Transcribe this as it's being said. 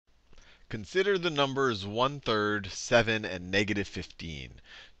Consider the numbers 1/3, 7, and -15.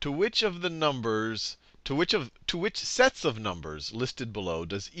 To which of the numbers, to which sets of numbers listed below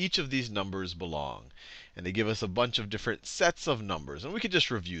does each of these numbers belong? And they give us a bunch of different sets of numbers. And we could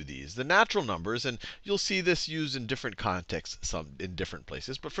just review these. The natural numbers, and you'll see this used in different contexts, some in different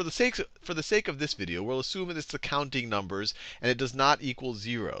places. But for the sake of this video, we'll assume that it's the counting numbers, and it does not equal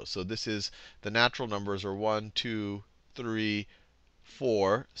 0. So this is the natural numbers are 1, 2, 3,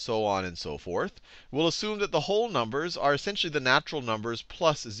 4, so on and so forth. We'll assume that the whole numbers are essentially the natural numbers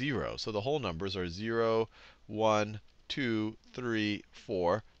plus 0. So the whole numbers are 0, 1, 2, 3,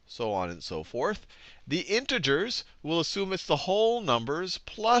 4, so on and so forth. The integers, we'll assume it's the whole numbers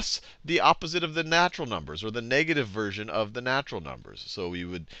plus the opposite of the natural numbers, or the negative version of the natural numbers. So we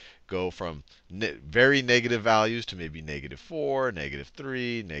would go from very negative values to maybe -4,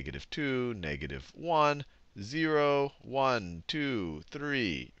 -3, -2, -1. 0, 1, 2,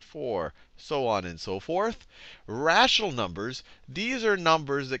 3, 4, so on and so forth. Rational numbers, these are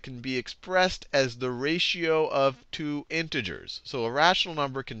numbers that can be expressed as the ratio of two integers. So a rational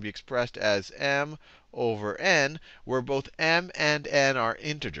number can be expressed as m over n, where both m and n are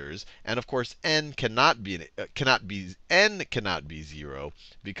integers. And of course, n cannot be 0,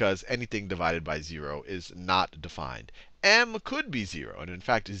 because anything divided by 0 is not defined. M could be 0. And in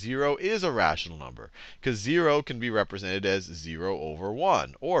fact, 0 is a rational number, because 0 can be represented as 0 over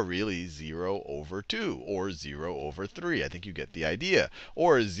 1, or really 0 over 2, or 0 over 3. I think you get the idea.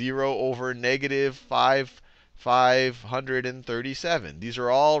 Or 0 over -537. These are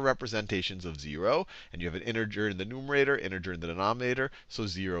all representations of 0. And you have an integer in the numerator, integer in the denominator. So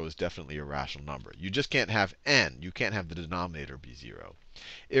 0 is definitely a rational number. You just can't have n. You can't have the denominator be 0.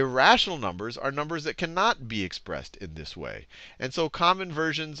 Irrational numbers are numbers that cannot be expressed in this way. And so common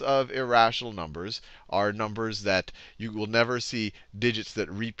versions of irrational numbers are numbers that you will never see digits that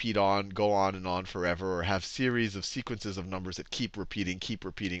repeat on, go on and on forever, or have series of sequences of numbers that keep repeating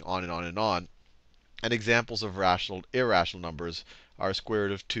on and on and on. And examples of irrational numbers are square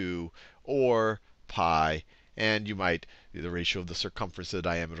root of 2 or pi. And you might, the ratio of the circumference to the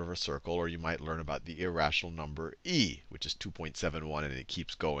diameter of a circle, or you might learn about the irrational number e, which is 2.71, and it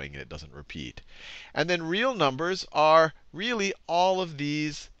keeps going and it doesn't repeat. And then real numbers are really all of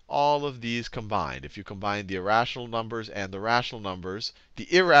these combined. If you combine the irrational numbers and the rational numbers, the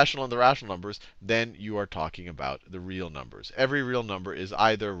irrational and the rational numbers, then you are talking about the real numbers. Every real number is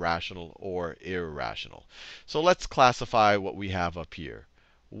either rational or irrational. So let's classify what we have up here.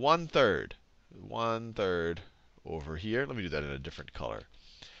 1/3. 1/3 over here. Let me do that in a different color.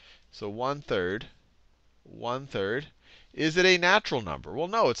 So 1/3. 1/3. Is it a natural number? Well,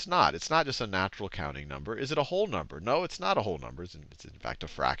 no, it's not. It's not just a natural counting number. Is it a whole number? No, it's not a whole number. It's in fact a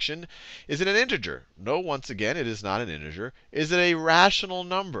fraction. Is it an integer? No, once again, it is not an integer. Is it a rational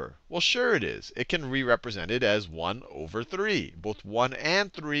number? Well, sure it is. It can be represented as 1 over 3. Both 1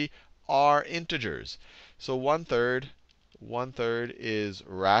 and 3 are integers. So 1/3. 1/3 is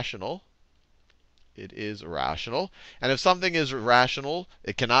rational. It is rational. And if something is rational,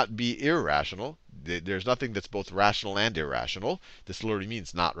 it cannot be irrational. There's nothing that's both rational and irrational. This literally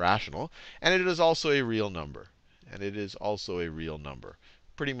means not rational. And it is also a real number. And it is also a real number.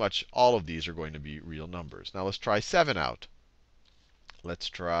 Pretty much all of these are going to be real numbers. Now let's try 7 out. Let's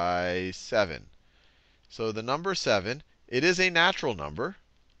try 7. So the number 7, it is a natural number.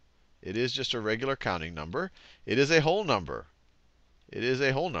 It is just a regular counting number. It is a whole number. It is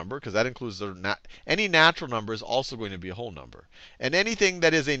a whole number, because that includes any natural number is also going to be a whole number. And anything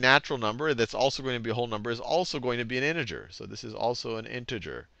that is a natural number that's also going to be a whole number is also going to be an integer. So this is also an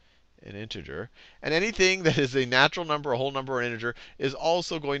integer. An integer. And anything that is a natural number, a whole number, or an integer is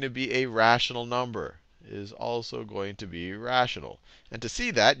also going to be a rational number. Is also going to be rational. And to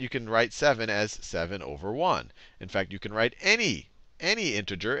see that, you can write 7 as 7 over 1. In fact, you can write any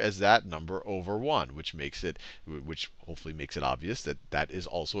integer as that number over 1, which hopefully makes it obvious that that is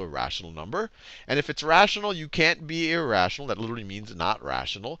also a rational number. And if it's rational, you can't be irrational. That literally means not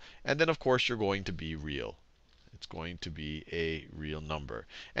rational. And then, of course, you're going to be real. It's going to be a real number.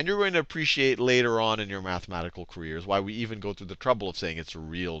 And you're going to appreciate later on in your mathematical careers why we even go through the trouble of saying it's a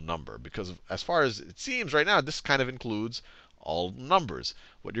real number. Because as far as it seems right now, this kind of includes all numbers.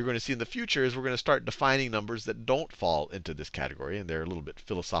 What you're going to see in the future is we're going to start defining numbers that don't fall into this category. And they're a little bit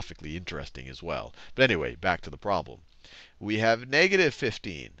philosophically interesting as well. But anyway, back to the problem. We have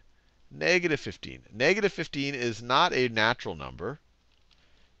 -15. -15. -15 is not a natural number.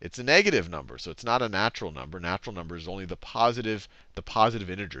 It's a negative number, so it's not a natural number. Natural number is only the positive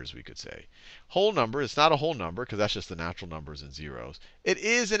integers, we could say. Whole number, it's not a whole number, because that's just the natural numbers and zeros. It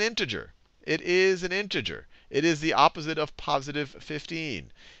is an integer. It is an integer. It is the opposite of positive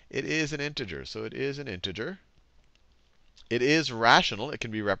 15. It is an integer. So it is an integer. It is rational. It can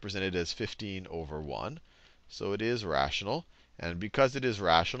be represented as 15 over 1. So it is rational. And because it is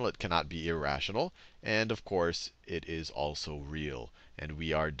rational, it cannot be irrational. And of course, it is also real. And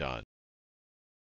we are done.